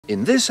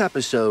In this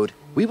episode,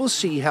 we will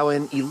see how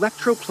an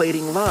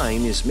electroplating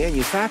line is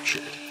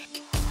manufactured.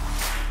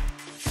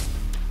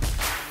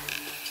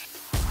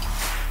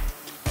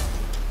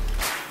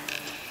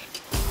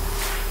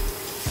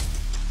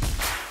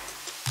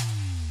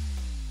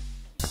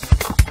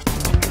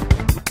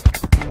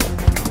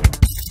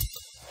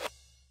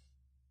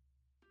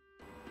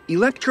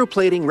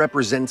 Electroplating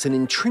represents an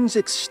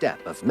intrinsic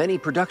step of many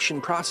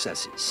production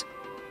processes.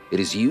 It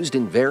is used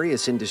in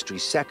various industry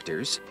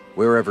sectors,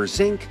 wherever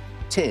zinc,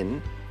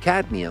 tin,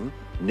 cadmium,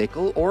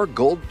 nickel, or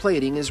gold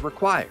plating is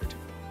required.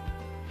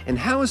 And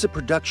how is a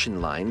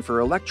production line for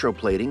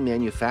electroplating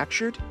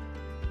manufactured?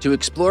 To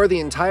explore the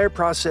entire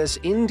process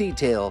in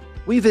detail,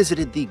 we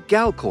visited the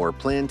GALKOR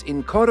plant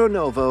in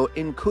Koronowo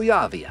in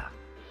Kuyavia.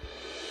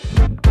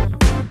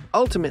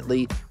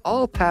 Ultimately,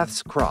 all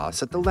paths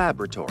cross at the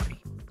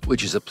laboratory,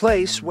 which is a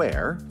place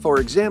where, for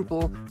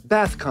example,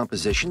 bath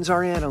compositions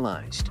are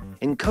analyzed,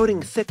 and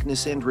coating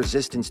thickness and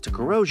resistance to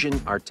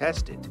corrosion are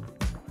tested.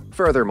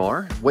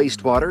 Furthermore,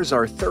 wastewaters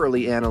are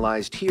thoroughly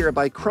analyzed here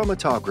by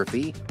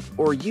chromatography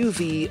or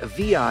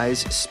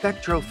UV-VI's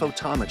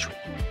spectrophotometry.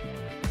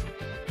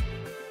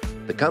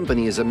 The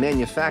company is a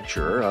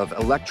manufacturer of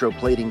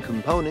electroplating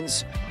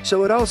components,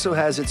 so it also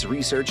has its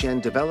research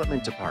and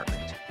development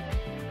department.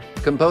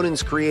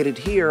 Components created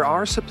here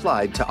are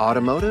supplied to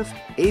automotive,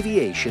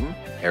 aviation,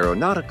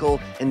 aeronautical,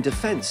 and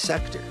defense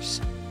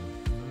sectors.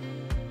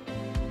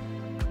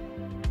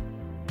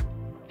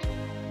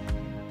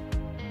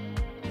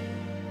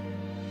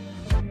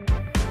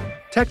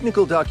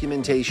 Technical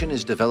documentation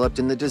is developed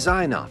in the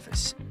design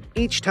office,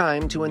 each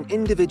time to an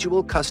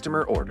individual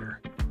customer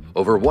order.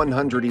 Over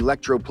 100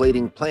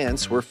 electroplating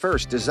plants were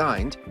first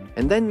designed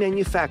and then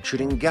manufactured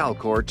in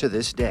GALKOR to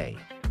this day.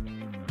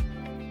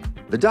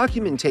 The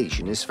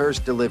documentation is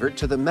first delivered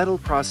to the metal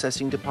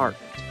processing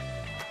department.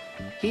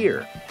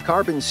 Here,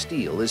 carbon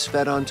steel is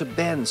fed onto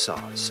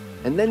bandsaws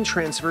and then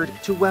transferred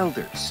to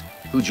welders,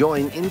 who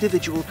join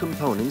individual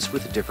components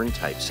with different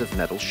types of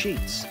metal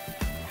sheets.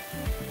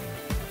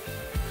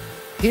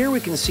 Here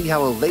we can see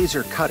how a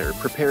laser cutter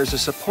prepares a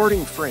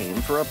supporting frame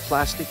for a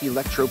plastic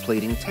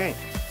electroplating tank.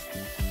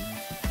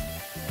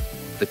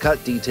 The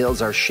cut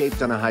details are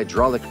shaped on a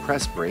hydraulic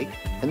press brake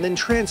and then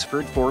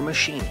transferred for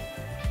machining.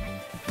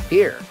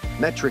 Here,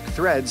 metric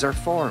threads are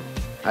formed,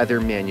 either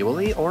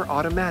manually or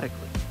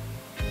automatically.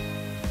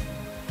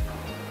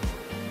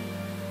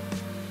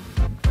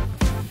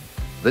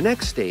 The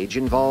next stage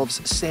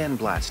involves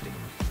sandblasting,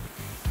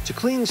 to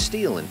clean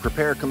steel and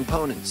prepare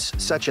components,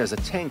 such as a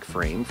tank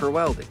frame for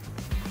welding.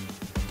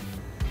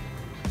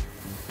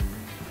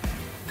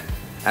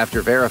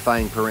 After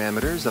verifying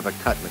parameters of a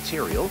cut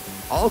material,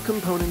 all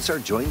components are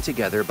joined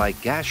together by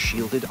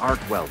gas-shielded arc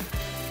welding.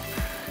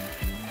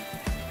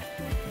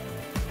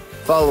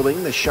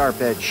 Following the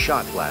sharp-edge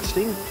shot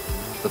blasting,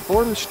 the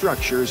formed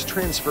structure is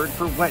transferred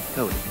for wet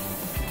coating.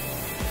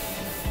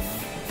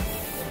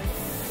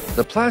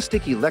 The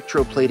plastic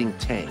electroplating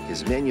tank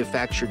is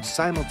manufactured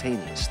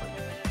simultaneously.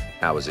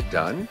 How is it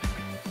done?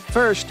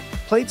 First,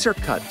 plates are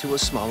cut to a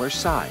smaller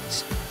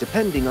size,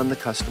 depending on the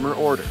customer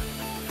order.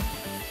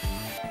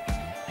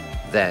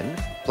 Then,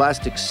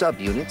 plastic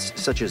subunits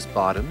such as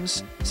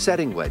bottoms,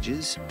 setting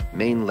wedges,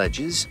 main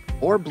ledges,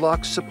 or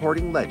blocks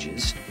supporting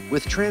ledges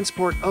with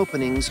transport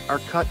openings are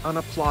cut on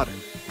a plotter.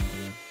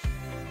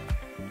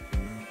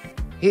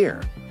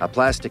 Here, a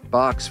plastic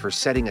box for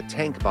setting a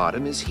tank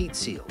bottom is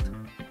heat-sealed.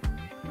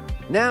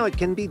 Now it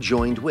can be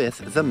joined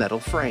with the metal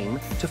frame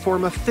to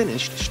form a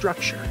finished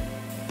structure.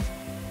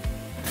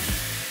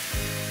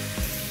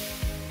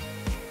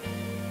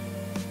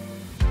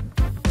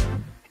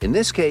 In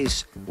this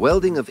case,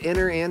 welding of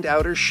inner and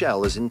outer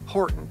shell is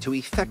important to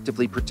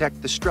effectively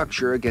protect the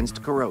structure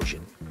against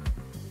corrosion.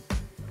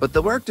 But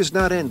the work does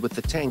not end with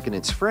the tank and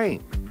its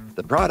frame.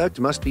 The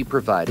product must be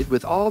provided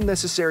with all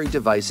necessary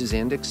devices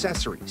and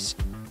accessories.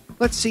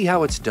 Let's see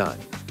how it's done.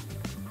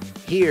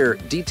 Here,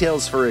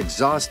 details for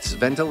exhaust's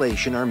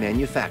ventilation are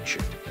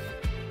manufactured.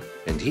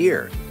 And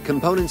here,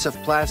 components of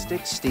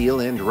plastic, steel,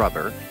 and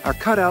rubber are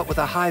cut out with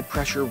a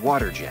high-pressure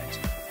water jet.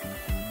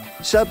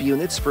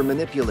 Subunits for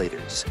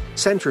manipulators,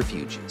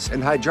 centrifuges,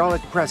 and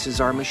hydraulic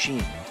presses are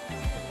machined.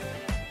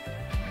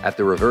 At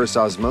the reverse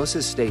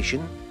osmosis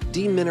station,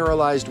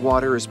 demineralized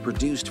water is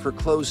produced for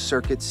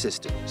closed-circuit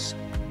systems.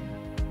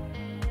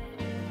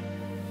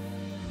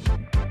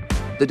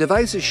 The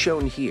devices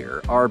shown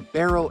here are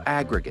barrel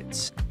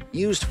aggregates,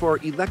 used for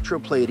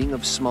electroplating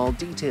of small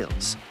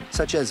details,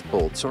 such as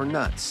bolts or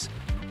nuts.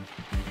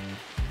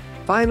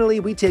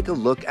 Finally, we take a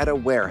look at a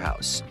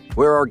warehouse,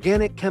 where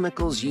organic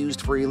chemicals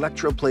used for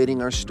electroplating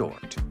are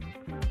stored.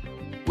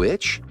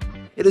 Which?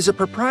 It is a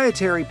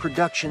proprietary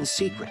production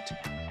secret.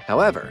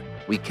 However,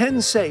 we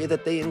can say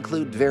that they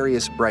include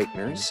various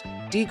brighteners,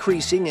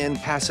 decreasing and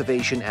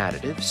passivation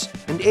additives,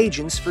 and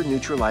agents for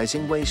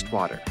neutralizing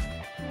wastewater.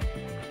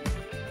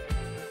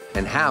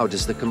 And how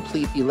does the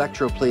complete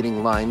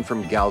electroplating line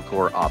from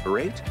GALKOR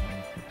operate?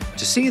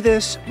 To see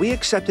this, we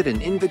accepted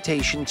an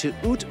invitation to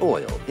Ut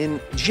Oil in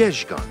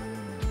Dzierzgon.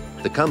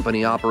 The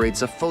company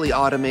operates a fully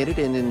automated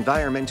and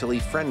environmentally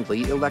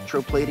friendly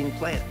electroplating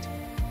plant.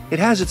 It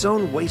has its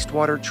own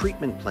wastewater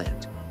treatment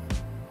plant,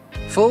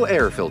 full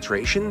air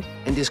filtration,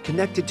 and is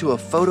connected to a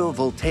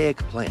photovoltaic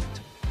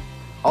plant.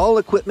 All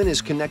equipment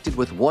is connected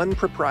with one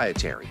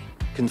proprietary,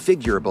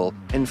 configurable,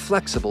 and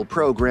flexible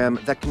program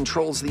that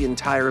controls the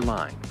entire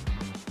line.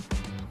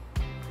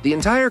 The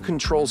entire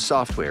control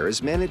software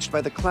is managed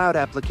by the cloud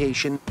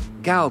application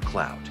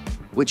GALCLOUD,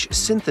 which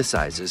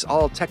synthesizes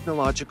all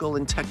technological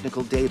and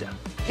technical data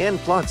and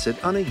plots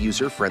it on a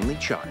user-friendly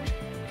chart.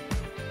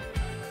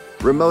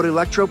 Remote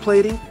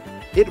electroplating?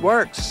 It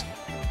works!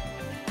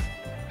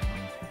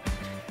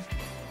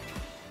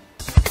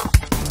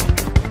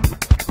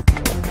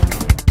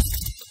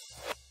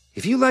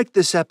 If you liked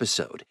this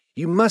episode,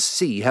 you must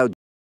see how